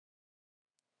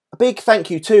big thank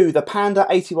you to the Panda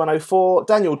 8104,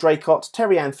 Daniel Draycott,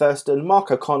 Terry Ann Thurston, Mark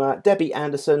O'Connor, Debbie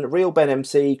Anderson, Real Ben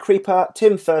MC, Creeper,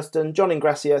 Tim Thurston, John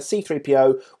Ingracia,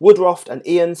 C3PO, Woodroft and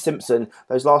Ian Simpson.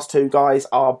 Those last two guys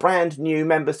are brand new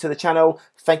members to the channel.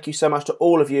 Thank you so much to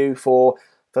all of you for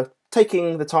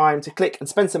taking the time to click and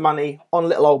spend some money on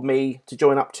little old me to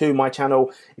join up to my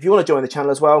channel. If you want to join the channel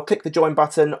as well, click the join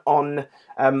button on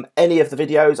any of the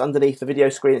videos. Underneath the video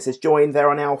screen it says join. There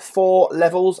are now 4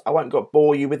 levels. I won't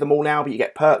bore you with them all now, but you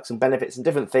get perks and benefits and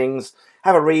different things.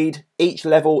 Have a read. Each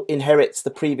level inherits the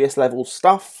previous level's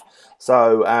stuff.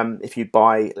 So if you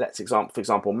buy, for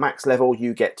example, max level,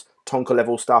 you get Tonka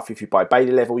level stuff. If you buy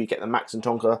Bailey level, you get the max and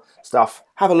Tonka stuff.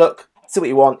 Have a look. See what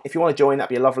you want. If you want to join,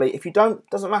 that'd be lovely. If you don't,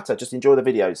 doesn't matter. Just enjoy the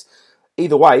videos.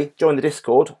 Either way, join the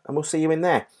Discord and we'll see you in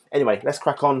there. Anyway, let's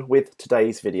crack on with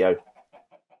today's video.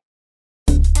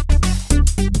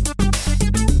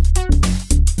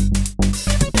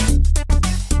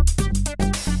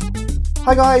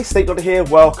 Hi guys, Snake Doctor here.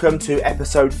 Welcome to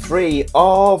episode 3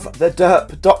 of the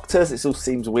Derp Doctors. It all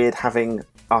seems weird having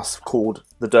us called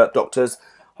the Derp Doctors.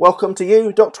 Welcome to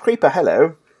you, Dr. Creeper.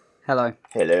 Hello. Hello.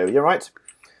 Hello, you alright?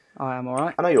 I am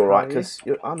alright. I know you're alright, because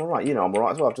I'm alright. You know I'm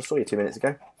alright as well. I just saw you 2 minutes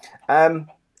ago.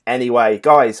 Anyway,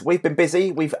 guys, we've been busy.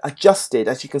 We've adjusted,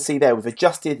 as you can see there, we've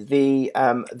adjusted the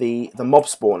mob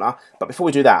spawner. But before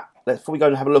we do that, before we go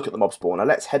and have a look at the mob spawner,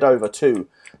 let's head over to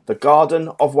the Garden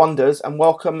of Wonders and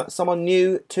welcome someone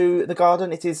new to the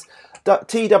garden. It is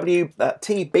TBW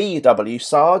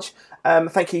Sarge.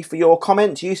 Thank you for your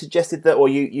comment. You suggested that, or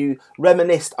you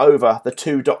reminisced over the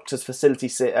 2 Doctors Facility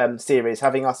series,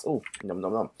 having us,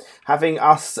 having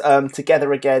us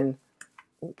together again.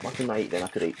 Ooh, what can I eat then? I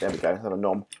could eat. There we go. Have a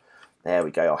nom. There we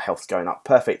go. Our health's going up.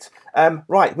 Perfect.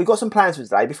 Right, we've got some plans for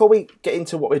today. Before we get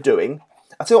into what we're doing,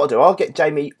 I'll tell you what I'll do. I'll get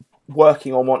Jamie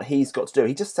working on what he's got to do.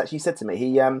 He just actually said to me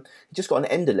he just got an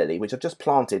ender lily which I've just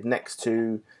planted next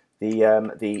to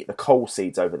the coal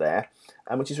seeds over there,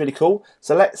 which is really cool.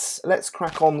 So let's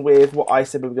crack on with what I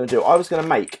said we were going to do. I was going to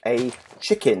make a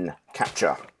chicken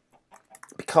catcher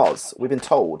because we've been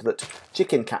told that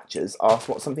chicken catchers are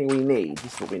something we need.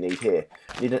 This is what we need here.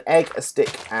 We need an egg, a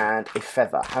stick, and a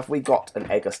feather. Have we got an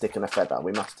egg, a stick, and a feather?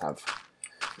 We must have.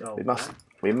 Oh,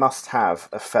 we must have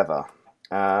a feather.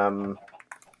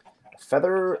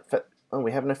 Feather. Oh,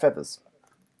 we have no feathers.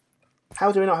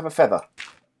 How do we not have a feather?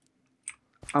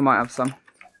 I might have some.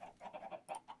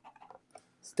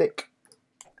 Stick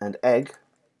and egg,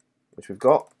 which we've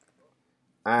got.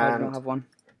 And I don't have one.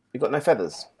 We've got no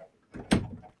feathers.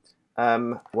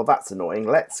 Well, that's annoying.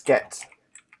 Let's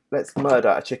murder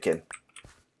a chicken.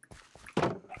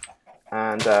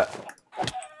 And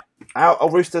oh,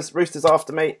 Rooster's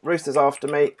after me. Rooster's after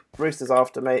me. Rooster's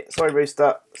after me. Sorry,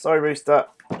 Rooster. Sorry, Rooster.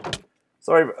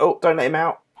 Sorry. Oh, don't let him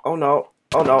out. Oh no.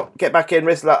 Oh no. Get back in,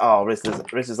 Rizzler. Oh,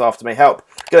 Rizzler's after me. Help.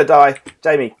 Gonna die.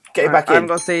 Jamie, get him back in. I haven't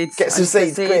got seeds. Get some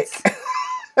seeds, quick.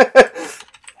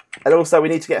 And also, we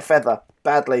need to get a feather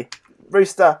badly.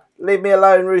 Rooster, leave me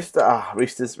alone, Rooster. Ah,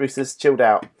 Rooster's chilled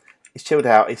out. He's chilled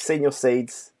out. He's seen your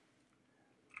seeds.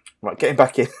 Right, get him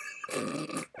back in.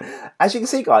 As you can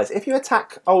see, guys, if you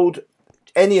attack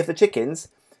any of the chickens,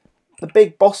 the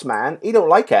big boss man, he don't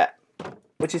like it,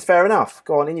 which is fair enough.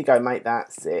 Go on, in you go, mate.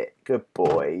 That's it. Good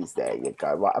boys. There you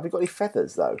go. Right, have we got any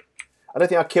feathers though? I don't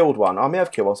think I killed one. I may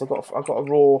have killed one. So I've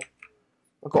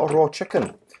got a raw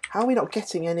chicken. How are we not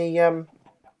getting any? How are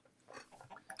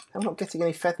we not getting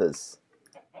any feathers?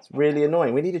 It's really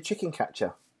annoying. We need a chicken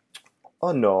catcher.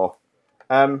 Oh no.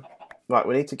 Right,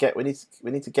 we need to get one.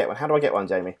 How do I get one,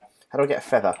 Jamie? How do I get a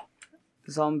feather?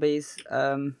 Zombies,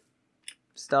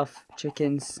 stuff,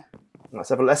 chickens. Let's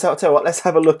have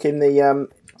a look in the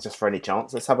just for any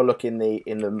chance. Let's have a look in the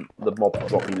mob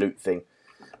droppy loot thing.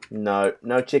 No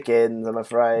chickens, I'm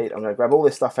afraid. I'm going to grab all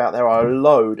this stuff out. There are a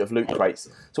load of loot crates.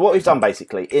 So what we've done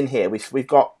basically in here, we've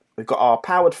got our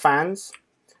powered fans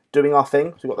doing our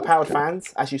thing. So we've got the powered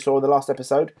fans, as you saw in the last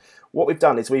episode. What we've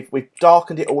done is we've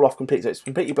darkened it all off completely. So it's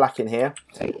completely black in here,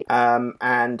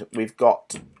 and we've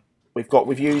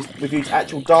used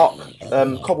actual dark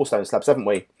cobblestone slabs, haven't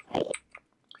we?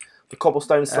 The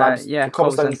cobblestone slabs, yeah, the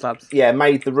cobblestone slabs. Yeah,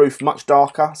 made the roof much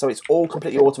darker, so it's all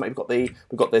completely automated.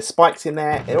 We've got the spikes in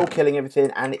there; they're all killing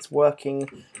everything, and it's working.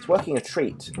 It's working a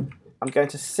treat. I'm going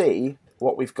to see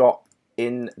what we've got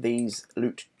in these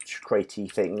loot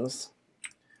cratey things,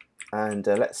 and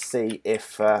let's see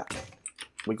if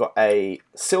we got a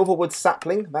silverwood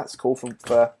sapling. That's cool for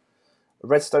a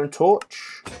redstone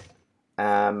torch.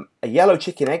 A yellow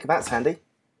chicken egg. That's handy.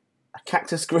 A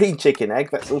cactus green chicken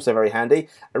egg, that's also very handy.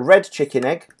 A red chicken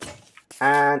egg,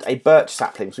 and a birch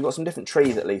sapling. So we've got some different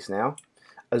trees at least now.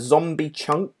 A zombie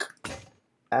chunk,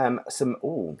 some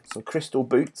crystal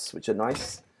boots, which are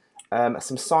nice.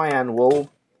 Some cyan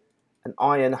wool, an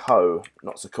iron hoe,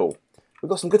 not so cool. We've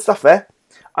got some good stuff there.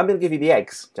 I'm going to give you the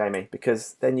eggs, Jamie,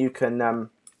 because then you can. Oh,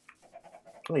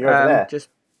 you're over there.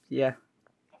 Yeah.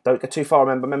 Don't go too far.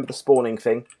 Remember the spawning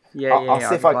thing. Yeah, I'll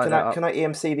see if I can I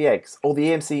EMC the eggs. Or the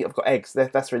EMC. I've got eggs.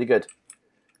 That's really good.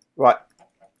 Right.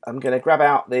 I'm going to grab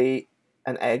out an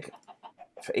egg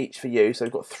for each for you. So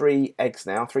we've got 3 eggs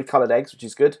now, 3 coloured eggs, which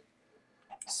is good.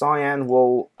 Cyan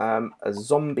wool, a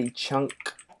zombie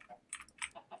chunk.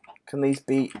 Can these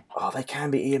be? Oh, they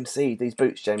can be EMC'd. These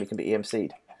boots, Jamie, can be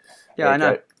EMC'd. Yeah, I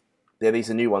know. Yeah, these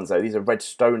are new ones though. These are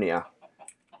redstonia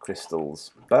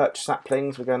crystals. Birch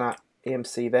saplings. We're going to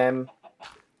EMC them.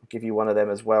 I'll give you one of them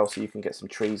as well, so you can get some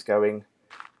trees going.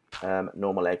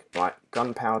 Normal egg. Right.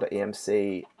 Gunpowder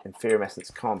EMC. Inferium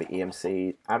essence can't be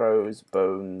EMC'd. Arrows,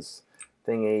 bones,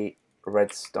 thingy,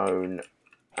 redstone.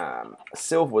 A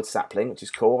silverwood sapling, which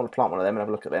is cool. I'm going to plant one of them and have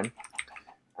a look at them.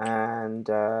 And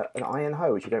an iron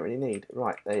hoe, which you don't really need.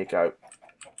 Right, there you go.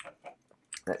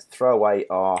 Let's throw away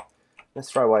our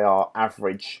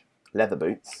average leather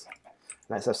boots.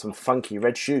 Let's have some funky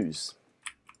red shoes.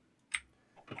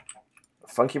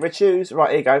 Funky red shoes.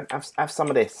 Right, here you go. Have some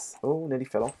of this. Oh, nearly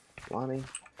fell off. Blimey,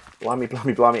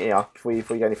 ear. Before you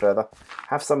go any further,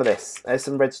 have some of this. There's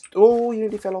some red. Oh, you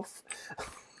nearly fell off.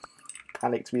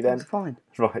 Panicked me then. It's fine.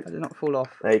 Right. I did not fall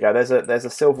off. There you go. There's a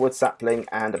silverwood sapling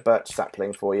and a birch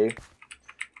sapling for you.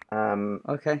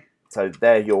 Okay. So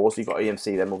they're yours. You've got to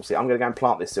EMC them, obviously. I'm going to go and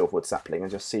plant this silverwood sapling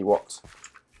and just see what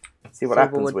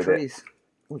happens with it.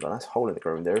 Oh, got a nice hole in the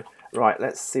ground there. Right,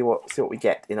 let's see what we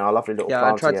get in our lovely little planting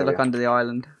area. Yeah, I tried to look under the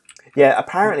island. Yeah,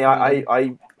 apparently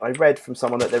I read from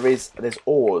someone that there's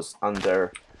ores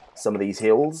under some of these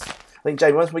hills. I think,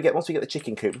 Jamie, once we get the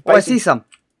chicken coop. Oh, I see some.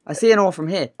 I see an ore from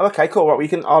here. Okay, cool.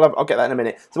 Right, I'll get that in a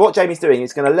minute. So what Jamie's doing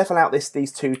is going to level out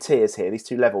these 2 tiers here, these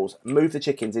 2 levels. Move the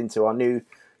chickens into our new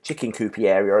chicken coopy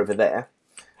area over there,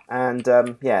 and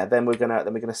yeah, then we're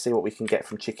gonna see what we can get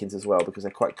from chickens as well, because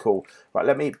they're quite cool. Right,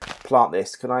 let me plant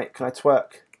this. Can I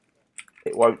twerk?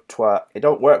 It won't twerk. It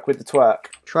don't work with the twerk.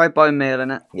 Try bone meal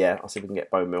in it. Yeah, I'll see if we can get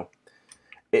bone meal.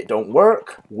 It don't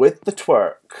work with the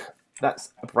twerk.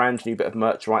 That's a brand new bit of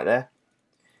merch right there.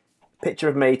 Picture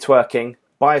of me twerking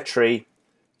by a tree.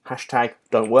 Hashtag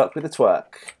don't work with the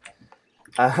twerk.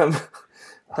 I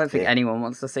don't think anyone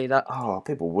wants to see that. Oh,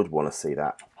 people would want to see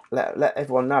that. Let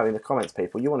everyone know in the comments,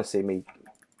 people. You want to see me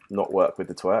not work with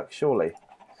the twerk, surely.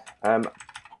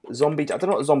 Zombie. I don't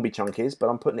know what a zombie chunk is, but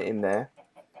I'm putting it in there.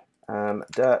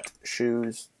 Dirt,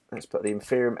 shoes. Let's put the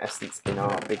Inferium essence in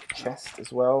our big chest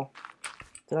as well.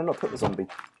 Did I not put the zombie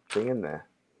thing in there?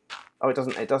 Oh, it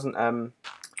doesn't. It doesn't have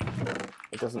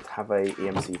a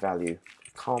EMC value.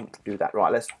 Can't do that.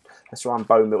 Right. Let's try and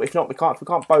bone meal. If not, we can't. If we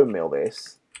can't bone meal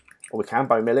this, or we can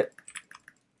bone meal it.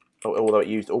 Although it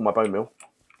used all my bone meal.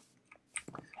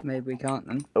 Maybe we can't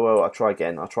then. Oh, well, I'll try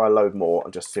again. I'll try a load more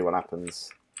and just see what happens.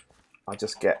 I'll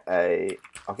get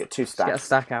 2 stacks. Get a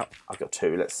stack out. I've got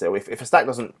 2. Let's see. If a stack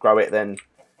doesn't grow it, then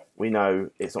we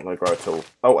know it's not going to grow at all.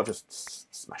 Oh, I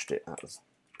just smashed it. That was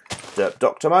Derp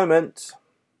Doctor moment.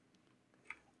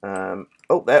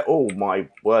 Oh, there. Oh, my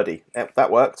wordy. Yep, that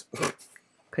worked.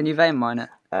 Can you vein mine it?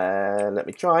 Let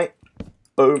me try.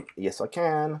 Boom. Yes, I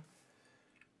can.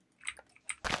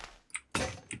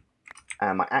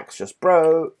 And my axe just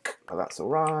broke. Oh, that's all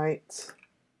right.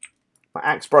 My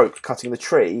axe broke cutting the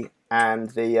tree,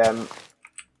 and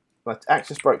my axe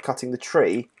just broke cutting the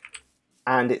tree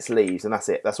and its leaves, and that's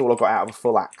it. That's all I got out of a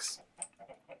full axe.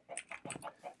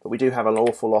 But we do have an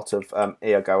awful lot of.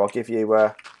 Here I go. I'll give you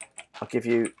a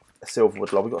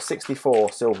silverwood log. We've got 64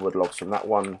 silverwood logs from that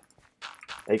one.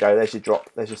 There you go. There's your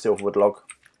drop. There's your silverwood log.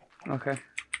 Okay.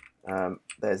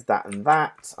 There's that and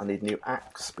that. I need a new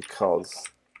axe because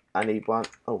I need one.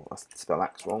 Oh, I spelled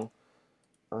axe wrong.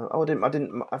 Oh, I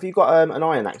didn't. Have you got an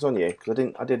iron axe on you? Because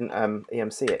I didn't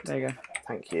EMC it. There you go.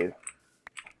 Thank you.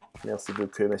 Merci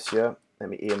beaucoup, monsieur. Let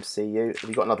me EMC you. Have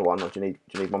you got another one, or do you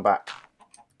need one back?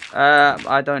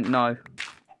 I don't know.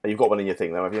 Oh, you've got one in your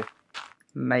thing, though, have you?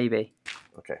 Maybe.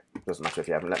 Okay. Doesn't matter if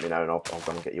you haven't. Let me know, and I'll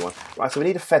go and get you one. Right. So we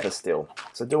need a feather still.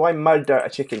 So do I murder a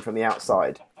chicken from the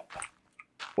outside?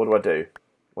 What do I do?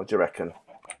 What do you reckon?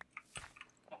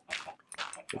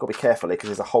 You've got to be careful here because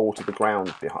there's a hole to the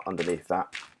ground underneath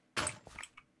that.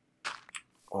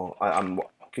 Oh,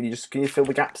 can you fill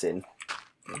the gaps in?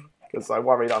 Because I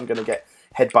worry that I'm going to get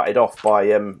headbutted off by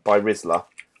Rizzler.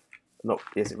 Not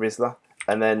is it Rizzler?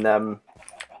 And then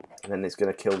it's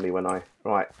going to kill me when I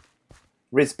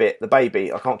Rizbit the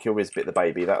baby. I can't kill Rizbit the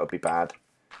baby. That would be bad.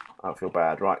 I don't feel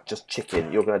bad. Right, just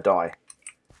chicken. You're going to die.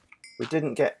 I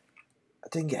didn't get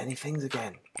any things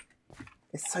again.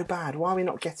 It's so bad. Why are we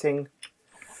not getting?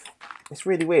 It's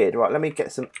really weird. Right, let me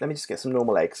just get some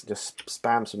normal eggs and just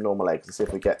spam some normal eggs and see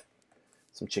if we get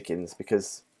some chickens,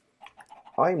 because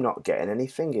I'm not getting any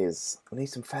thingies. I need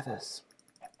some feathers.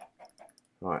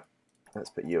 Right, let's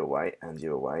put you away and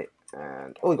you away.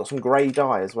 And oh, we've got some grey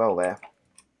dye as well there.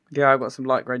 Yeah, I've got some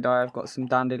light grey dye. I've got some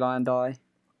dandelion dye.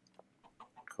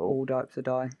 Cool. All types of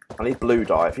dye. I need blue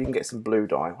dye. If you can get some blue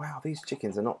dye. Wow, these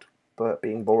chickens are not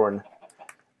being born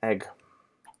egg.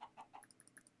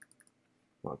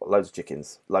 Oh, I've got loads of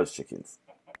chickens. Loads of chickens.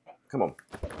 Come on.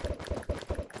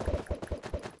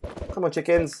 Come on,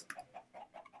 chickens.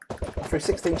 Through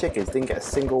 16 chickens, didn't get a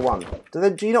single one.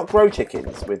 Do you not grow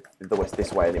chickens with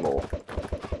this way anymore?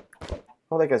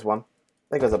 Oh, there goes one.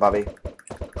 There goes a bubby.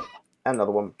 And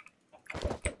another one.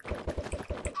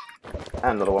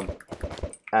 And another one.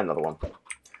 And another one.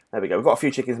 There we go. We've got a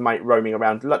few chickens, mate, roaming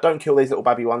around. Don't kill these little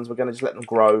babby ones. We're going to just let them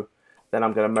grow. Then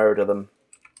I'm going to murder them.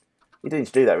 You didn't need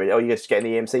to do that, really. Oh, you're just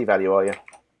getting the EMC value, are you?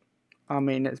 I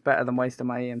mean, it's better than wasting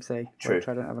my EMC. True. Which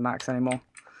I don't have an axe anymore.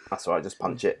 That's all right. Just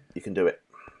punch it. You can do it.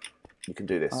 You can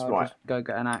do this. I'll right. Just go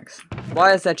get an axe.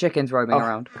 Why is there chickens roaming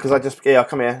around? Because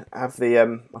come here. Have the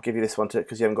I'll give you this one too,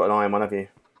 because you haven't got an iron one, have you?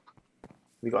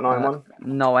 Have you got an iron one?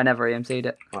 No, I never EMC'd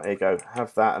it. Right, here you go.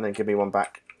 Have that, and then give me one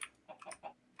back.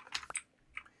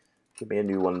 Give me a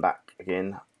new one back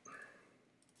again.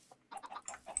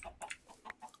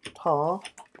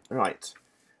 Right.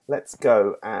 Let's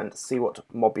go and see what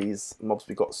mobs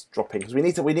we got dropping, because we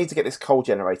need to get this coal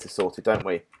generator sorted, don't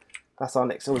we? That's our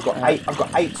next. So we've got 8. I've got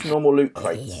 8 normal loot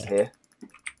crates here.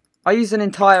 I used an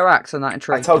entire axe on that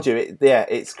tree. I told you,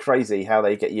 it's crazy how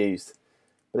they get used,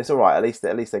 but it's all right. At least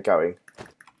they're going.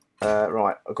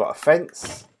 Right, I've got a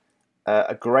fence,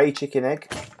 a grey chicken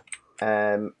egg,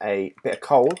 a bit of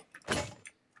coal,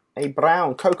 a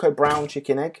cocoa brown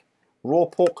chicken egg, raw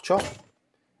pork chop,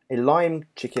 a lime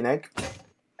chicken egg,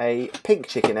 a pink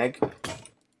chicken egg,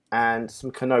 and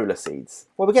some canola seeds.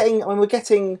 Well, we're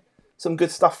getting some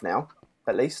good stuff now,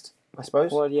 at least, I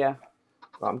suppose. Well, yeah.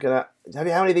 I'm gonna. How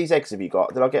many of these eggs have you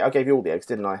got? I gave you all the eggs,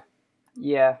 didn't I?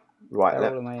 Yeah. Right.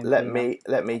 Let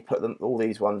me put all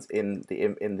these ones in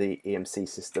the EMC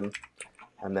system,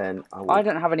 and then I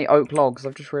don't have any oak logs.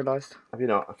 I've just realised. Have you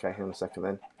not? Okay, hang on a second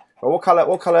then. Well, what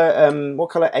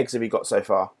colour eggs have you got so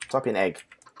far? Type in egg.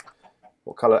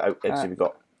 What colour eggs have you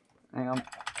got? Hang on.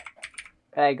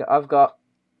 Egg. I've got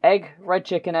egg, red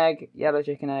chicken egg, yellow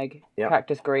chicken egg,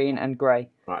 cactus green, and grey.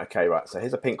 Right. Okay. Right. So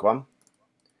here's a pink one.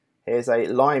 Here's a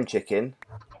lime chicken.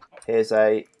 Here's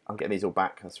a. I'm getting these all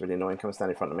back. That's really annoying. Come and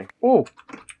stand in front of me. Oh,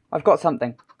 I've got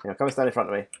something. Yeah, come and stand in front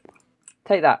of me.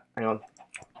 Take that. Hang on.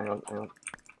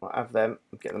 Right, have them.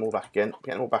 I'm getting them all back again.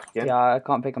 Yeah, I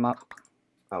can't pick them up.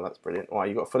 Oh, that's brilliant. Why,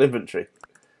 you got full inventory?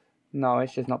 No,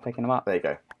 it's just not picking them up. There you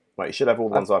go. Right, you should have all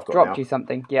the ones I've got dropped now. You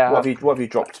something. Yeah. What have you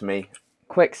dropped me?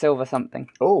 Quicksilver something.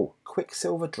 Oh,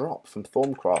 Quicksilver drop from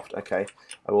Thorncraft. Okay.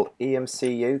 I will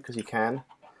EMC you, because you can.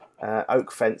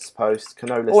 Oak fence post,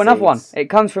 canola seeds. Oh, another one. It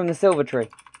comes from the silver tree.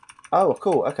 Oh,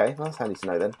 cool. Okay, well, that's handy to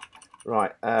know then.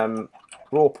 Right.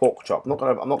 Raw pork chop. I'm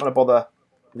not gonna bother.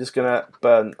 I'm just gonna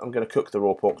burn. I'm gonna cook the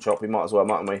raw pork chop. We might as well,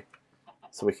 mightn't we?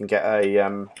 So we can get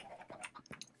a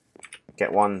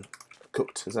get one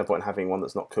cooked. There's no point in having one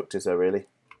that's not cooked, is there really?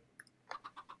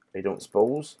 You don't want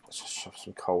spools. Let's just shove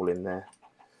some coal in there.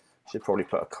 Should probably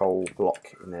put a coal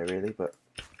block in there really, but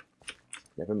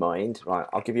never mind. Right,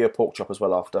 I'll give you a pork chop as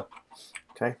well after.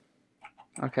 Okay.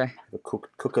 Okay. The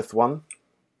cooketh one.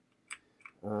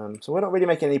 So we're not really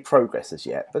making any progress as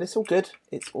yet, but it's all good.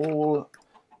 It's all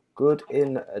good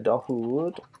in the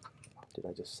hood. Did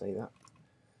I just say that?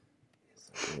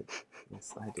 Yes, I did.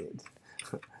 Yes, I did.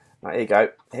 Right, here you go.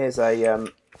 Here's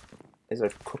a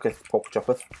cooketh pork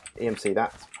choppeth. EMC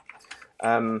that.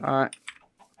 All right.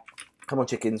 Come on,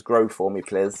 chickens, grow for me,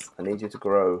 please. I need you to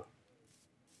grow,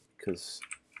 because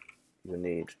you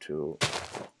need to.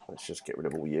 Let's just get rid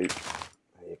of all you.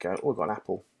 There you go. Oh, we've got an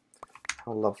apple.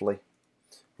 How lovely.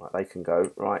 Right, they can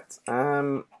go. Right.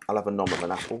 I'll have a nom of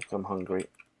an apple, because I'm hungry.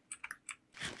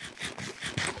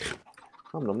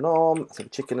 Nom nom nom. Let's have a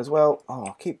chicken as well. Oh,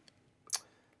 I'll keep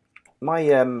my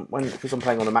because I'm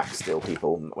playing on a Mac still,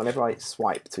 people. Whenever I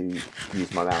swipe to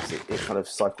use my mouse, it kind of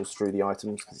cycles through the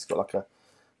items because it's got like a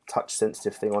touch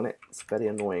sensitive thing on it. It's very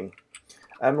annoying.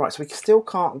 Right, so we still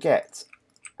can't get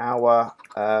our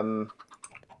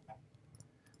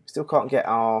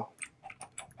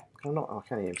Oh, not our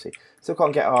can EMC. Still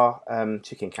can't get our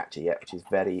chicken catcher yet, which is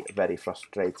very, very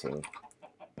frustrating.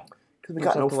 Because we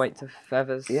have to wait for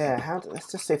feathers. Yeah,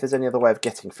 let's just see if there's any other way of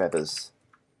getting feathers.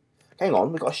 Hang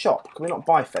on, we've got a shop. Can we not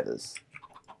buy feathers?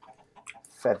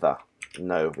 Feather.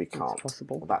 No, we can't. It's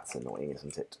possible. Well, that's annoying,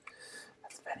 isn't it?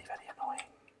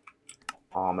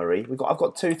 farmery. I've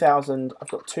got 2,000. I've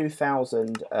got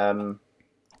 2,000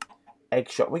 egg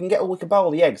shot. We can buy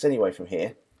all the eggs anyway from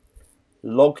here.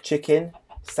 Log chicken,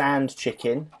 sand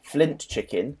chicken, flint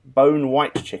chicken, bone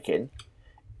white chicken,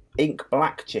 ink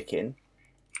black chicken.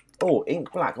 Oh,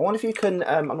 ink black. I wonder if you can.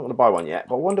 I'm not going to buy one yet,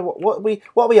 but I wonder what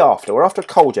are we after? We're after a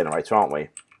coal generator, aren't we?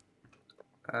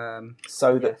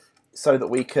 So that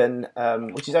we can,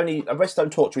 which is only a redstone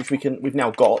torch, which we've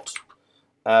now got.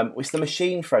 It's the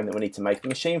machine frame that we need to make. The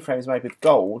machine frame is made with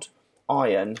gold,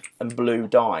 iron, and blue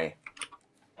dye.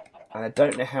 And I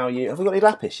don't know how have we got any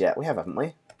lapis yet? We have, haven't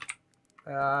we?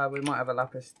 We might have a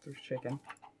lapis chicken.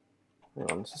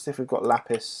 Hang on, let's just see if we've got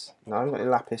lapis. No, we haven't got any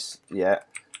lapis yet.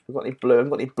 We've got any blue? We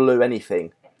haven't got any blue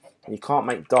anything. You can't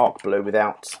make dark blue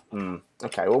without.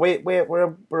 Okay, well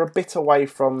we're a bit away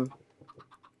from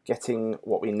getting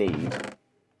what we need,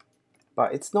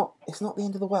 but it's not the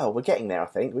end of the world. We're getting there, I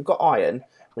think. We've got iron.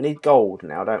 We need gold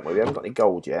now, don't we? We haven't got any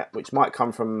gold yet, which might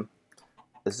come from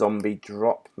a zombie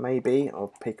drop, maybe,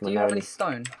 or picking. Do you have any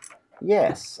stone?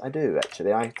 Yes, I do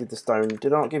actually. I did the stone.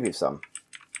 Did I not give you some?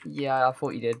 Yeah, I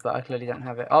thought you did, but I clearly don't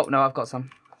have it. Oh no, I've got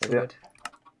some. Good.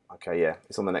 Okay, yeah,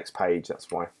 it's on the next page.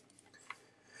 That's why.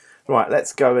 Right,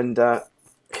 let's go and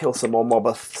kill some more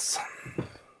mobbers.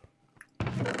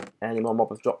 Any more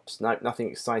mob drops? No, nothing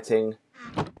exciting.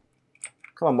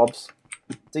 Come on, mobs.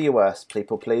 Do your worst,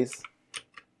 people, please.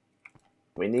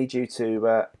 We need you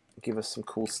to give us some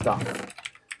cool stuff.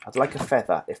 I'd like a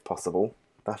feather, if possible.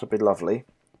 That would be lovely.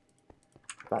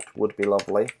 That would be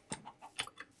lovely.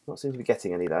 Not seem to be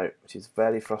getting any, though, which is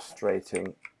very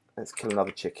frustrating. Let's kill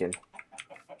another chicken.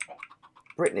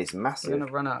 Brittany's massive. We're going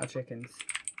to run out of chickens.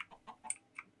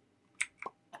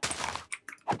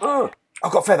 Oh,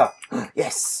 I've got feather.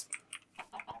 Yes.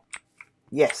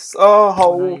 Yes. Oh,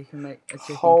 hole. Now you can make a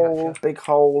chicken hole. catcher. Big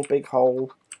hole. Big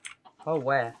hole. Oh,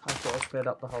 where? I thought I cleared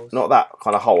up the holes. Not that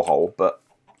kind of hole, but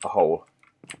a hole.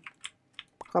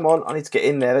 Come on, I need to get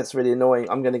in there. That's really annoying.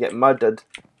 I'm going to get murdered.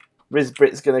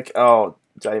 Rizbrit's going to... Oh,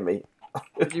 Jamie.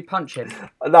 Did you punch him?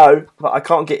 No, but I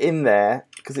can't get in there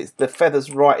because it's the feather's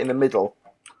right in the middle.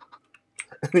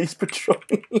 And he's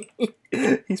patrolling.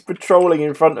 He's patrolling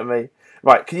in front of me.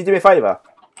 Right, can you do me a favour?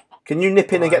 Can you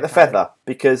nip in and get the feather?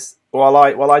 Because while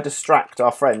I distract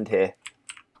our friend here.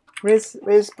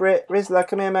 Rizla,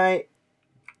 come here, mate.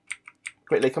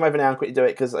 Quickly, come over now and quickly do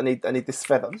it because I need this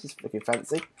feather. This is looking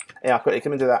fancy. Yeah, quickly,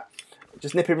 come and do that.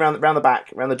 Just nip him round the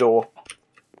back, round the door,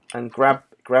 and grab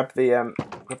the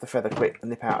feather quick and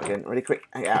nip out again. Really quick,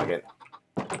 hang it out again.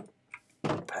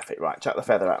 Perfect. Right, chuck the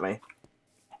feather at me.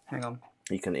 Hang on.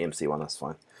 You can EMC one. That's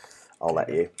fine. I'll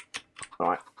let you. All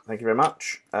right. Thank you very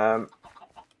much. All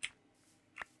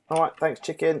right. Thanks,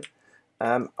 chicken.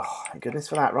 Oh, thank goodness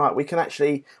for that. Right, we can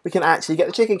actually get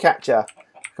the chicken catcher.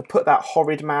 I can put that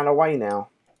horrid man away now.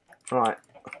 Right,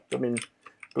 blooming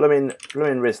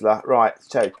Rizzler. Right,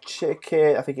 so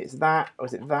chicken. I think it's that, or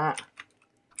is it that?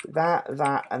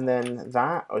 That, and then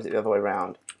that, or is it the other way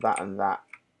around? That and that.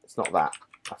 It's not that.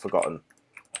 I've forgotten.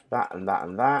 That and that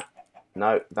and that.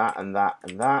 No, that and that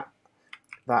and that.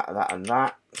 That and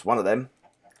that. It's one of them.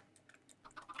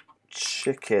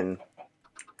 Chicken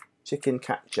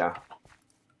catcher.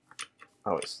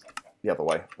 Oh, it's the other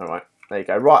way. All right, there you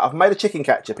go. Right, I've made a chicken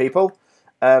catcher, people.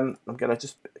 I'm gonna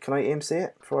just. Can I EMC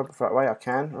it before I throw it away? I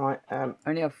can. Right.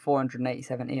 Only have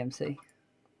 487 EMC.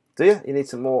 Do you? You need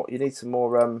some more. You need some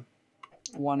more.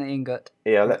 One ingot.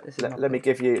 Yeah. Let me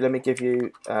give you. Let me give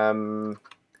you some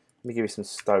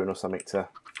stone or something to.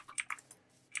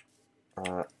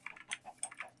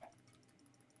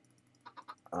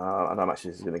 I know how much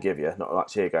this is going to give you. Not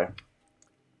much. Here you go.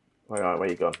 Where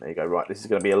you gone? There you go. Right, this is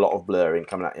going to be a lot of blurring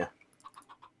coming at you.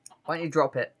 Why don't you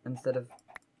drop it instead of...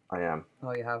 I am.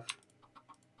 Oh, you have.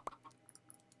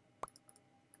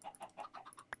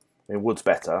 I mean, wood's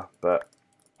better, but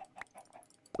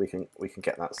we can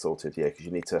get that sorted, yeah, because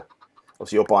you need to...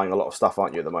 Obviously, you're buying a lot of stuff,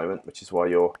 aren't you, at the moment, which is why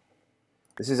you're...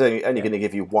 This is only going to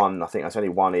give you one, I think that's only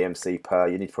one EMC per.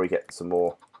 You need to probably get some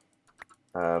more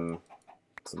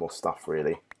stuff,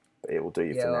 really. But it will do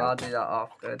you for now. Yeah, I'll do that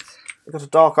afterwards. We've got a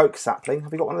dark oak sapling.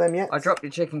 Have you got one of them yet? I dropped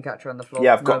your chicken catcher on the floor.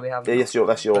 Yeah, I've got. No, we haven't. Yeah, yes,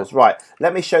 that's yours. Right,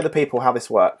 let me show the people how this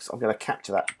works. I'm going to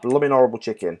capture that blooming horrible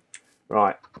chicken.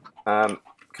 Right, come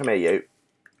here, you.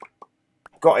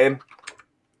 Got him.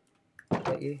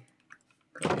 Got you.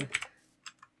 Got you.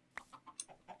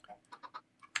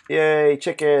 Yay,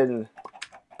 chicken.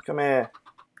 Come here.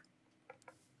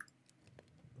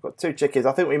 I've got two chickens.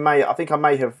 I think I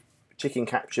may have chicken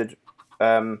captured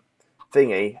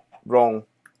thingy wrong.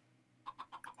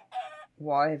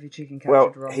 Why have you chicken captured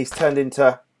wrong? Well, he's just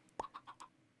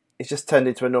turned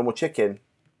into a normal chicken.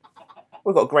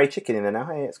 We've got a grey chicken in there now.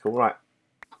 Hey, it's cool. Right.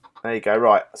 There you go.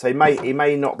 Right. So he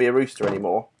may not be a rooster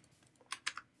anymore.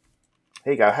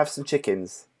 Here you go. Have some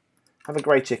chickens. Have a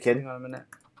grey chicken. Hang on a minute.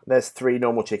 There's 3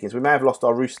 normal chickens. We may have lost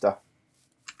our rooster,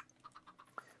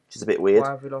 which is a bit weird.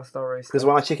 Why have we lost our rooster? Because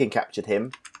when I chicken captured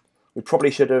him, we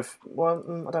probably should have.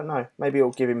 Well, I don't know. Maybe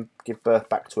it'll give birth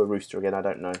back to a rooster again. I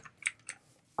don't know.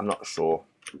 I'm not sure.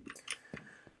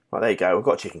 Right, there you go. We've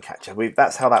got a chicken catcher.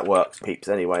 That's how that works, peeps.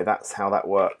 Anyway, that's how that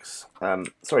works.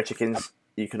 Sorry, chickens.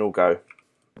 You can all go.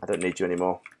 I don't need you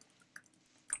anymore.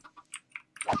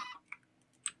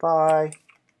 Bye.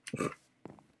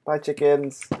 Bye,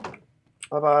 chickens.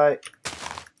 Bye-bye.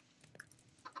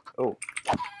 Oh,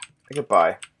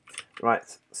 goodbye. Right,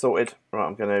 sorted. Right,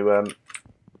 I'm going to...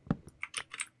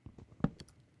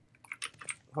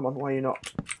 Come on, why are you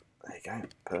not? There you go.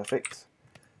 Perfect.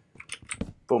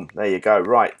 Boom. There you go.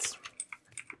 Right.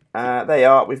 There you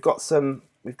are. We've got some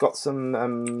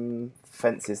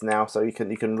fences now, so you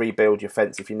can rebuild your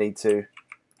fence if you need to.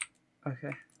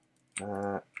 Okay.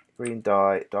 Green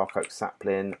dye, dark oak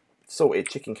sapling. Sorted.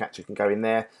 Chicken catcher can go in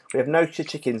there. We have no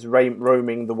chickens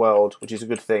roaming the world, which is a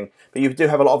good thing. But you do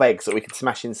have a lot of eggs that we can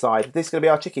smash inside. This is going to be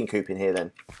our chicken coop in here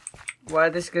then.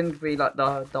 Well, this is going to be like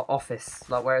the office,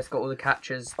 like where it's got all the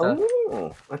catchers.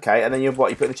 Oh, okay. And then you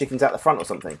put the chickens out the front or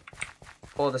something?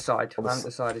 Or the side. I haven't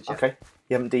decided yet. Okay.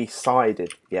 You haven't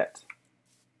decided yet.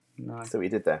 No. See what you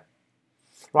did there.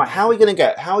 Right. How are we going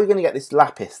to get this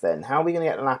lapis then? How are we going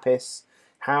to get lapis?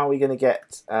 How are we going to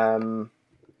get?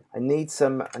 I need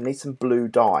some blue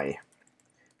dye.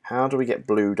 How do we get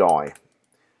blue dye?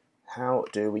 How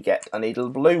do we get? I need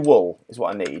blue wool. Is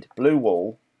what I need. Blue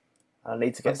wool. I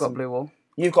need to get. I've got blue wool.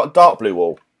 You've got dark blue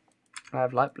wool. I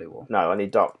have light blue wool. No, I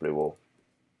need dark blue wool.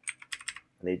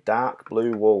 I need dark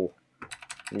blue wool.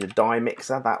 I need a dye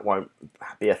mixer. That won't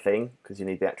be a thing because you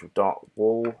need the actual dark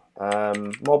wool.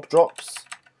 Mob drops.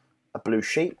 A blue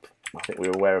sheep. I think we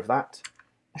were aware of that.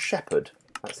 A shepherd.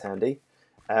 That's handy.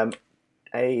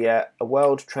 A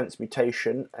world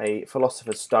transmutation. A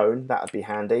philosopher's stone. That would be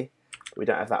handy. But we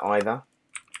don't have that either.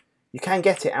 You can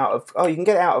get it out of. Oh, you can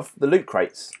get it out of the loot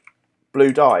crates.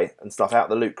 Blue dye and stuff out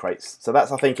the loot crates. So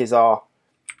that's, I think, is 100%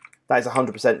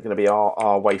 going to be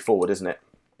our way forward, isn't it?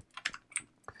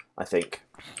 I think.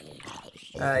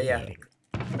 Yeah.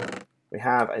 We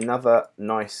have another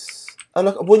nice. Oh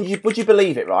look! Would you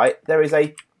believe it? Right, there is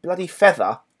a bloody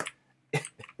feather.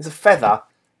 There's a feather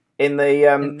in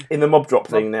the mob drop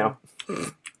thing now.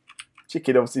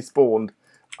 Chicken obviously spawned.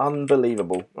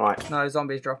 Unbelievable. Right. No,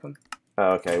 zombies drop them.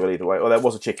 Oh, okay. Well, either way. Well, there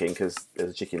was a chicken because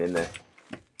there's a chicken in there.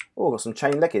 Oh, got some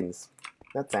chain leggings.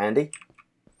 That's handy.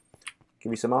 Give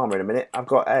me some armour in a minute. I've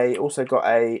also got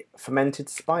a fermented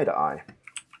spider eye.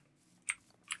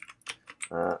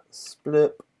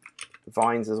 Split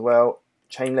vines as well.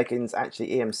 Chain leggings, actually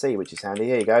EMC, which is handy.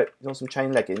 Here you go. You want some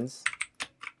chain leggings?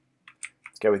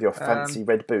 Let's go with your fancy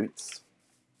red boots.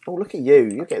 Oh, look at you.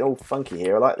 You're getting all funky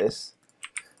here. I like this.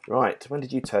 Right. When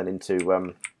did you turn into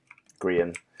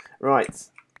Grian? Right.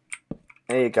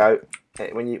 There you go.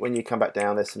 When you come back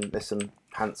down, there's some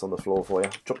pants on the floor for you.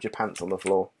 Dropped your pants on the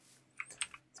floor.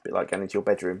 It's a bit like going into your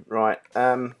bedroom. Right.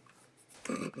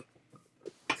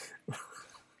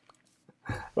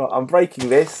 Right, I'm breaking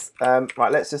this.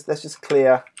 Right, let's just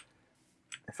clear.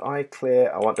 If I clear,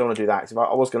 don't want to do that. If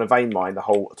I was going to vein mine the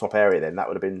whole top area, then that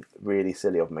would have been really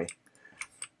silly of me.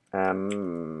 What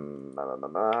am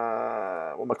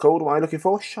I called? What am I looking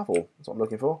for? Shovel. That's what I'm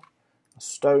looking for. A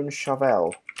stone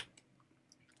shovel.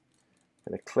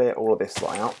 I'm going to clear all of this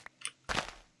lot out.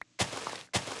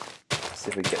 See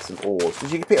if we can get some ores.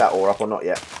 Did you pick that ore up or not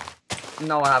yet?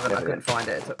 No, I haven't. I couldn't find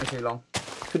it. It took me too long.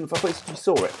 I thought you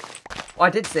saw it. I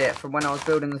did see it from when I was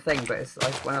building the thing, but it's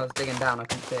like when I was digging down, I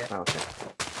couldn't see it. Oh, okay.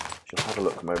 She'll have a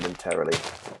look momentarily.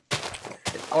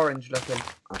 It's orange looking.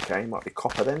 Okay, might be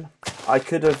copper then. I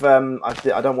could have.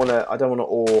 I don't want to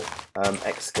ore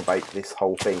excavate this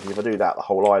whole thing. Because if I do that, the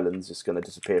whole island's just going to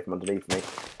disappear from underneath me,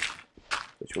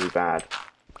 which will be bad.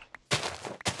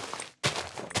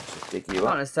 Just dig you up.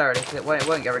 Not necessarily, because it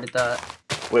won't get rid of dirt.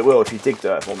 Well, it will if you dig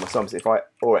dirt for my sums. If I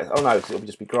ore it, oh no, because it'll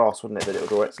just be grass, wouldn't it? That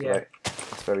it'll ore excavate. Yeah.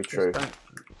 That's very true. Just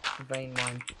don't vein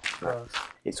mine grass. No.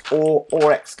 It's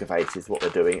ore excavate is what we're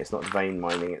doing. It's not vein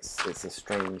mining. It's a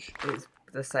strange. It's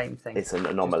the same thing. It's an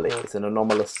anomaly. It's an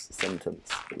anomalous sentence.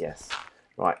 But yes.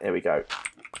 Right. There we go.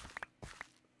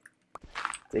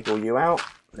 Dig all you out.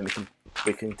 Then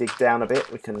we can dig down a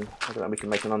bit. We can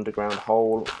make an underground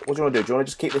hole. What do you want to do? Do you want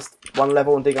to just keep this one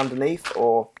level and dig underneath,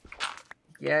 or?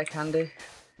 Yeah, can do.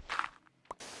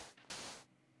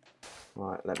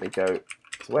 Right. Let me go.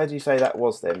 So where do you say that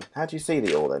was then? How do you see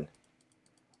the ore then?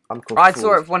 I'm confused. I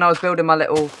saw it when I was building my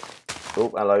little.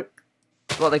 Oh, hello.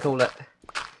 What they call it?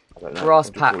 I don't know. Grass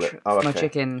patch. Oh, okay. My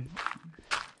chicken.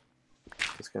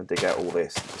 Just going to dig out all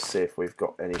this to see if we've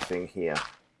got anything here.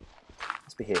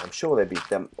 Must be here. I'm sure there'd be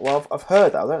them. Well, I've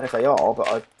heard that. I don't know if they are,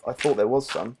 but I thought there was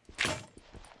some. Well,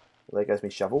 there goes my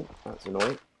shovel. That's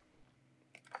annoying.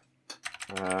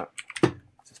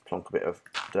 Just plonk a bit of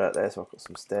dirt there, so I've got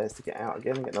some stairs to get out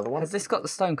again and get another one. Has this got the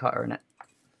stone cutter in it?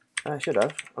 Should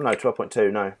have. Oh no,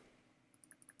 12.2. No,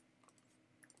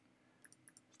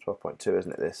 it's 12.2,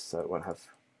 isn't it? This, so it won't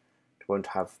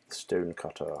have the stone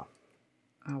cutter.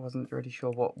 I wasn't really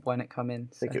sure when it come in.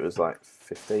 I think it was like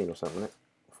 15 or something, wasn't it?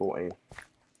 14.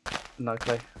 No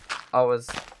clue. I was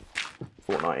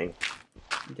Fortnighting.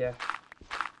 Yeah.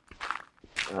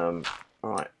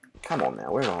 Alright, come on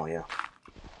now, where are you?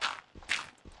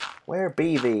 Where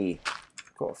be thee?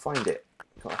 Gotta find it.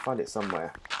 Gotta find it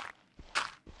somewhere.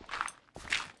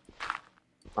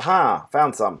 Aha!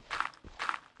 Found some.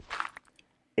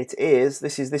 It is.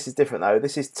 This is different though.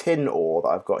 This is tin ore that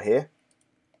I've got here.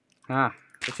 Ah.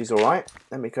 Which is alright.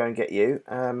 Let me go and get you.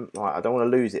 Right, I don't want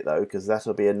to lose it though, because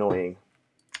that'll be annoying.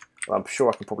 Well, I'm sure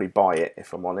I can probably buy it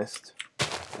if I'm honest.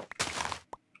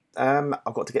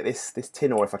 I've got to get this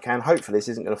tin ore if I can. Hopefully this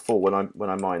isn't going to fall when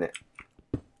I mine it.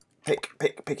 Pick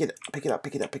it up.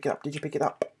 Did you pick it up? Did you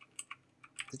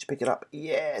pick it up?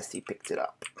 Yes, he picked it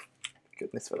up.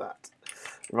 Goodness for that.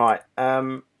 Right.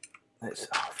 Let's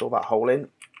fill that hole in.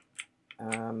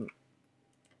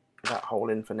 That hole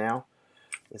in for now.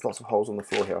 There's lots of holes on the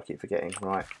floor here. I keep forgetting.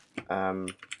 Right.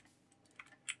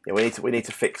 Yeah, we need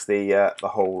to fix the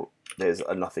whole. There's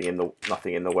a nothing in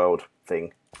the world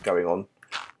thing going on,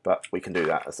 but we can do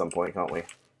that at some point, can't we?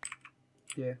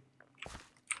 Yeah.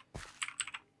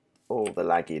 All the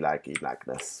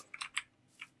lagness.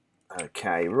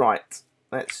 Okay, right.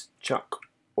 Let's chuck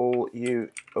all you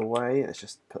away. Let's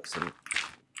just put some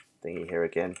thingy here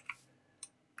again.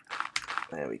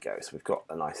 There we go. So we've got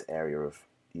a nice area of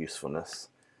usefulness.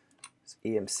 It's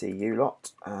EMC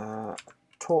lot.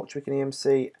 Torch we can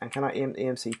EMC, and can I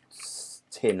EMC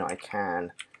tin? I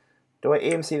can. Do I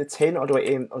EMC the tin, or do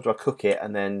I cook it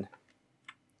and then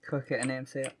cook it and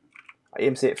EMC it? I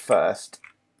EMC it first,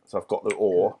 so I've got the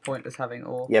ore. Pointless having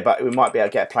ore. Yeah, but we might be able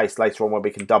to get a place later on where we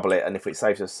can double it, and if it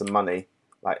saves us some money,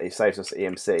 like it saves us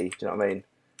EMC, do you know what I mean?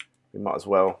 We might as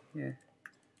well. Yeah.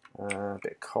 A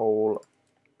bit of coal,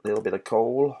 a little bit of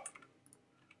coal,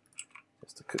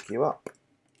 just to cook you up.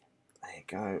 There you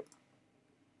go.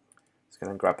 Just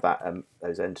going to grab that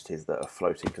those entities that are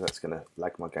floating, because that's going to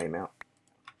lag my game out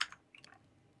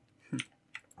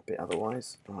a bit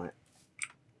otherwise. Right.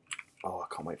 Oh,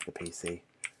 I can't wait for the PC.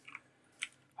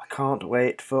 I can't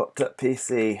wait for the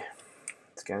PC.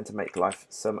 It's going to make life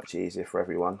so much easier for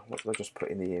everyone. What did I just put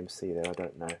in the EMC there? I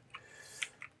don't know.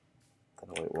 Don't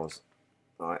know what it was.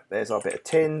 Right, there's our bit of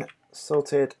tin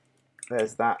sorted.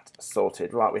 There's that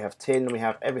sorted. Right, we have tin. We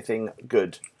have everything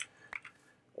good.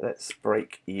 Let's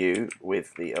break you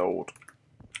with the old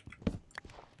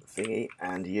thingy,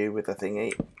 and you with the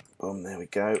thingy. Boom, there we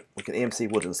go. We can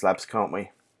EMC wooden slabs, can't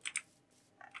we?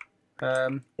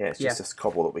 Yeah, it's just this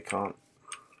cobble that we can't.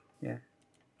 Yeah.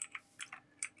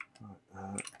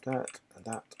 Dirt and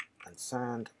that and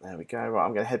sand. There we go. Right,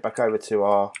 I'm going to head back over to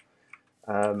our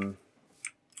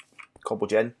cobble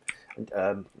gen.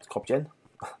 Cob gen?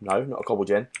 No, not a cobble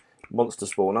gen. Monster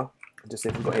spawner. Just see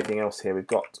if we've got anything else here. We've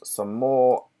got some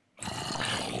more.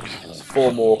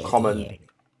 4 more common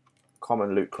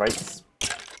loot crates.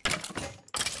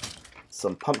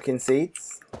 Some pumpkin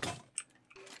seeds.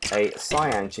 A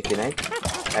cyan chicken egg.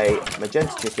 A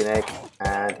magenta chicken egg.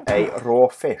 And a raw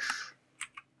fish.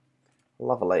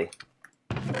 Lovely.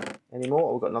 Any more?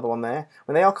 Oh, we've got another one there.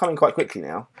 Well, they are coming quite quickly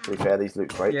now, to be fair, these loot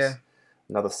crates. Yeah.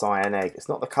 Another cyan egg. It's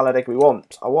not the coloured egg we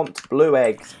want. I want blue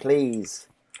eggs, please.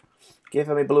 Give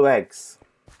me blue eggs.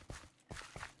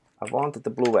 I wanted the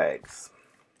blue eggs.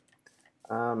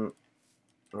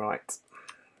 Right.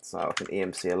 So I can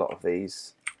EMC a lot of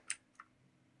these.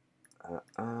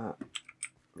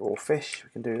 Raw fish, we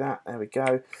can do that. There we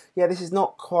go. Yeah, this is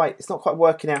not quite. It's not quite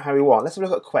working out how we want. Let's have a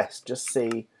look at quests. Just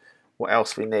see what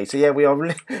else we need. So yeah,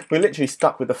 we're literally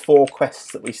stuck with the 4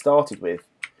 quests that we started with.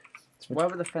 Where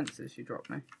were the fences you dropped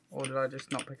me? Or did I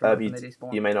just not pick them up when they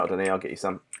despawned? You may not have done it. I'll get you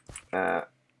some.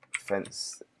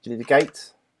 Fence. Do you need a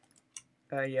gate?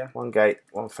 Yeah. 1 gate,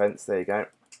 1 fence. There you go.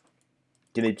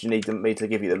 Do you need me to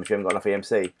give you them if you haven't got enough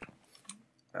EMC?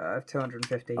 I have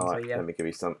 215, All right, so yeah. let me give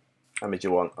you some. How many do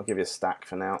you want? I'll give you a stack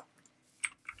for now.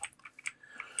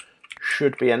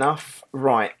 Should be enough.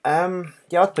 Right. Yeah,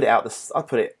 I'd put it out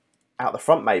the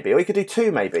front maybe, or you could do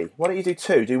 2 maybe. Why don't you do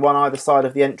 2? Do 1 either side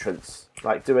of the entrance.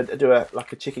 Like do a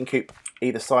like a chicken coop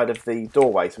either side of the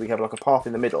doorway, so we have like a path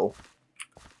in the middle.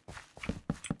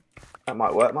 That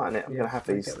might work, mightn't it? I'm going to have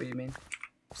these. I get what you mean.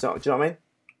 So, do you know what I mean?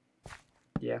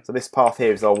 Yeah. So this path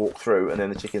here is I'll walk through, and then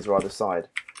the chickens are either side.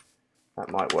 That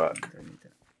might work. I don't need to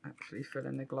actually fill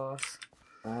in the glass.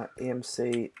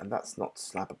 EMC, and that's not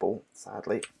slabbable,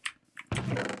 sadly.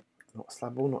 Not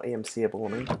slabbable, not EMCable, I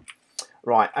mean.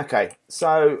 Right, okay.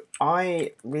 So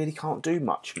I really can't do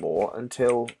much more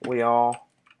until we have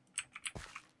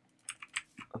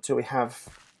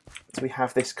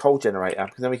this coal generator,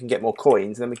 because then we can get more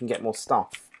coins, and then we can get more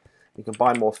stuff. We can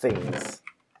buy more things.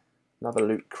 Another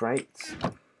loot crate.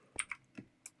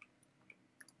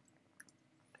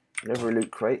 Another loot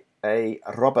crate. A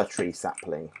rubber tree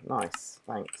sapling. Nice.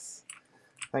 Thanks.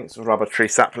 Thanks, rubber tree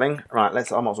sapling. Right, I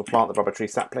might as well plant the rubber tree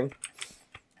sapling.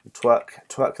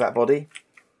 Twerk that body.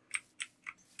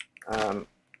 Are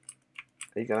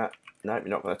you gonna? No, you're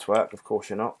not gonna twerk. Of course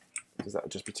you're not, because that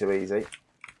would just be too easy.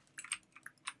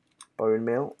 Bone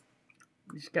meal.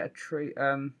 You just get a tree.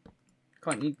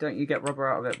 Can't you? Don't you get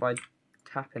rubber out of it by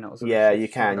tapping it or something? Yeah, you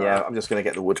can. Yeah, I'm just gonna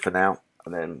get the wood for now,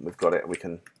 and then we've got it. We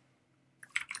can.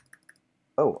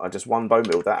 Oh, I just one bone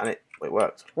meal that, and it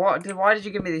worked. What? Why did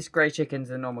you give me these grey chickens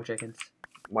and normal chickens?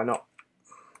 Why not?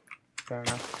 Fair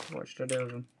enough. What should I do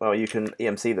with them? Well, you can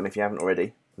EMC them if you haven't already,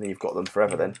 and then you've got them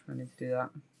forever. Then I need to do that.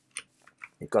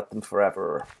 you've got them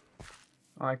forever.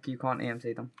 You can't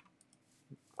EMC them.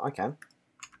 I can.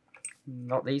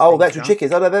 Not these. Oh, that's your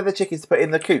chickens. Oh no, they're the chickens to put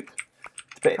in the coop.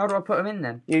 How do I put them in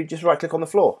then? You just right click on the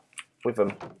floor with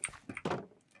them,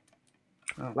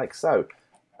 like so.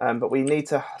 But we need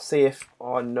to see if.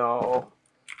 Oh no,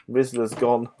 Rizzler's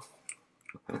gone.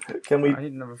 Can we? I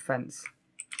need another fence.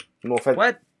 More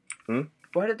fence.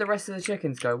 Where did the rest of the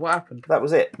chickens go? What happened? That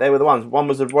was it. They were the ones. One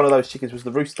of those chickens was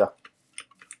the rooster.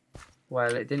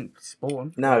 Well, it didn't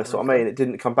spawn. No, that's what I mean. It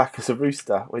didn't come back as a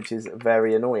rooster, which is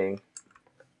very annoying.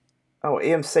 Oh,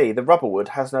 EMC. The rubber wood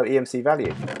has no EMC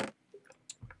value.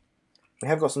 We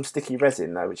have got some sticky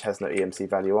resin though, which has no EMC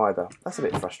value either. That's a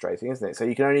bit frustrating, isn't it? So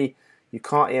you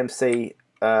can't EMC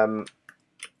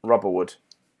rubber wood,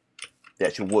 the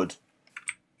actual wood,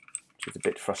 which is a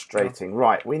bit frustrating.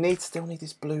 Right, we still need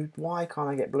this blue. Why can't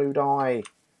I get blue dye?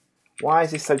 Why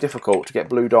is this so difficult to get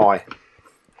blue dye?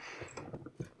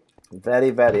 Very,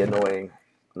 very annoying.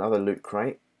 Another loot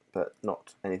crate, but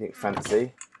not anything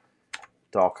fancy.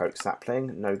 Dark oak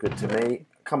sapling, no good to me.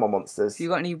 Come on, monsters. Have you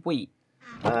got any wheat?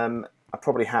 I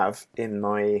probably have in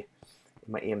my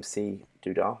EMC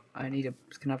doodah.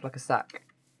 Can I have like a sack?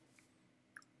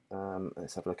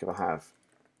 Let's have a look if I have.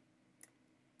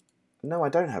 No, I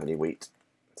don't have any wheat.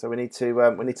 So we need to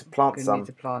plant some. We need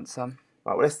to plant some.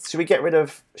 Right. Well, should we get rid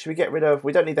of?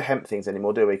 We don't need the hemp things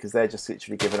anymore, do we? Because they're just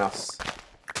literally giving us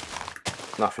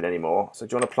nothing anymore. So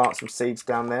do you want to plant some seeds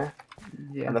down there?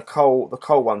 Yeah. And the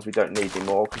coal ones we don't need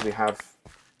anymore because we have.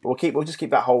 We'll just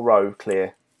keep that whole row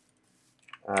clear.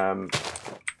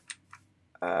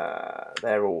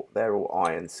 They're all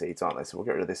iron seeds, aren't they? So we'll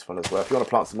get rid of this one as well. If you want to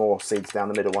plant some more seeds down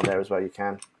the middle one there as well, you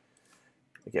can.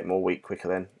 You get more wheat quicker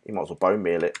then. You might as well bone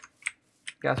meal it.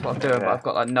 Yeah, that's what I'm doing, but I've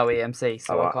got like no EMC,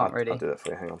 so I can't really. I'll do that for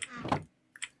you. Hang on.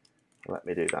 Let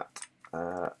me do that.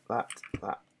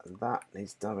 That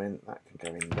needs doing. That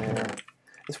can go in there.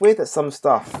 It's weird that some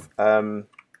stuff. Have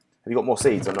you got more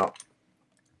seeds or not?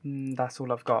 That's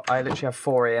all I've got. I literally have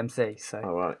 4 EMC,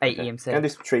 so 8 EMC. Go and do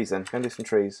some trees then. Go and do some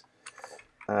trees.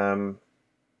 I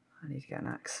need to get an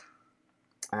axe.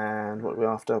 And what are we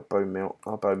after? Bone meal.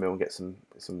 I'll bone meal and get some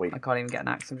wheat. I can't even get an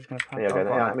axe. I'm just going to plant. Yeah,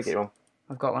 let me get you one.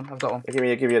 I've got one. Give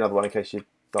you another one in case you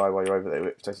die while you're over there.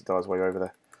 In case it dies while you're over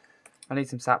there. I need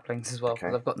some saplings as well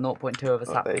because I've got 0.2 of a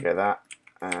sapling. There you go. That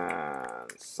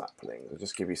and saplings. I'll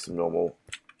just give you some normal.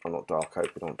 Oh, not dark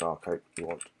oak. We don't want dark oak. We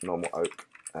want normal oak.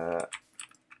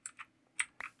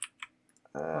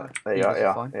 There you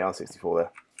are. Yeah, 64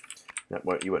 there. No,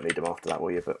 you won't need them after that,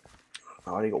 will you? But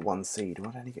I only got 1 seed.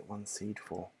 What did I only get 1 seed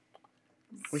for?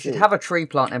 We should have a tree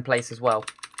plant in place as well.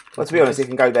 Well, to be honest, it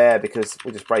can go there because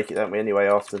we just break it, don't we? Anyway,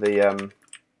 after the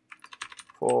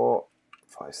 4,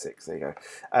 5, 6. There you go.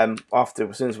 As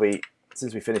soon as we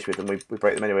finish with them, we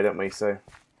break them anyway, don't we? So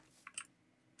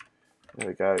there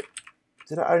we go.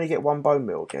 Did I only get 1 bone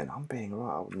meal again? I'm being a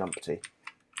right old numpty.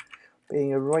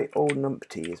 Being a right old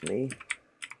numpty is me.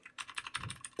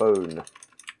 Bone.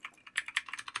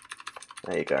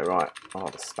 There you go. Right. Oh,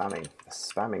 the spamming. The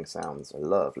spamming sounds are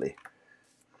lovely.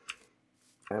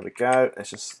 There we go. Let's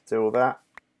just do all that.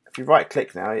 If you right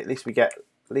click now, at least we get.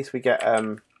 Well,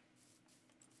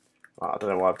 I don't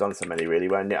know why I've done so many really.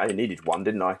 Well, I only needed 1,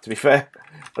 didn't I? To be fair,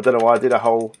 I don't know why I did a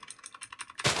whole.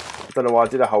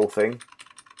 Thing.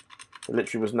 There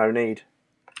literally was no need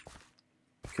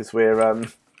because we're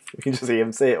We can just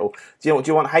EMC it all. Do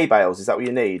you want hay bales? Is that what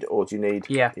you need, or do you need?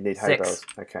 Yeah. You need hay bales.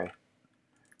 Okay.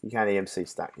 You can EMC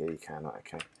stack. Yeah, you can. Right,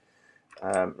 okay.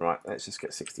 Right. Let's just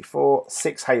get 64.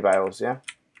 6 hay bales. Yeah.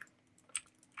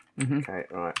 Okay.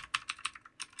 Right.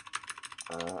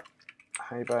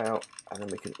 Hay bale, and then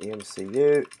we can EMC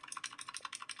you.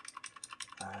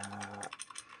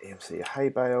 EMC a hay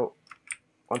bale.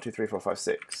 1, 2, 3, 4, 5,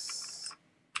 6.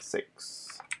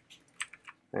 6.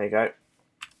 There you go.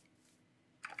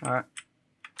 Alright.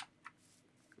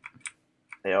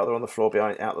 Yeah, they're on the floor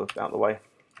behind, out the way.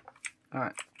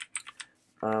 Alright.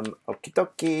 Okie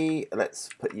dokie. Let's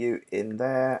put you in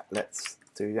there. Let's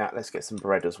do that. Let's get some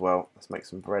bread as well. Let's make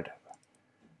some bread.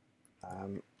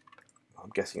 I'm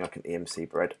guessing I can EMC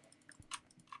bread.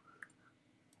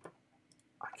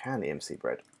 I can EMC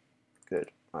bread. Good.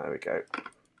 Right, there we go.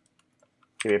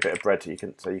 Give you a bit of bread so you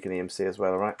can EMC as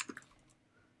well. All right.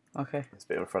 Okay. It's a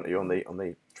bit in front of you on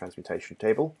the transmutation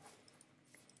table.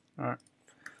 All right.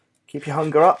 Keep your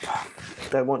hunger up.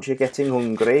 Don't want you getting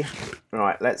hungry.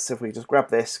 Right. Let's see if we just grab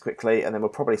this quickly, and then we'll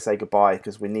probably say goodbye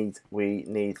because we need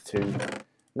to.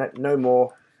 No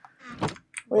more.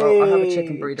 Well, I have a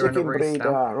chicken breeder and a rooster.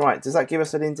 Right, does that give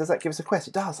us a quest?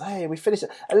 It does. Hey, we finished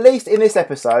it. At least in this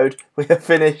episode, we have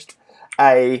finished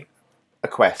a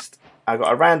quest. I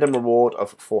got a random reward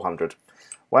of 400.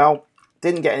 Well,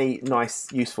 didn't get any nice,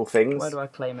 useful things. Where do I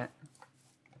claim it?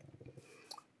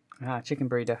 Chicken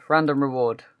breeder. Random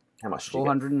reward. How much did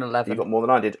 411. You got more than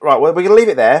I did. Right, well, we're going to leave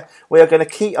it there. I'm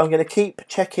going to keep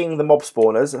checking the mob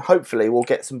spawners, and hopefully we'll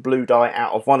get some blue dye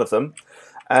out of one of them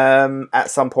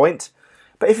at some point.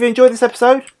 But if you enjoyed this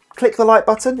episode, click the like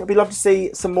button. It'd be lovely to see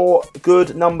some more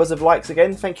good numbers of likes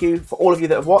again. Thank you for all of you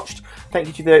that have watched. Thank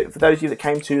you for those of you that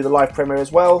came to the live premiere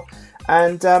as well.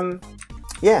 And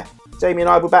yeah, Jamie and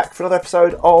I will be back for another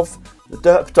episode of the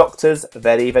Derp Doctors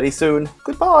very, very soon.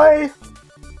 Goodbye.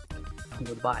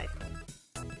 Goodbye.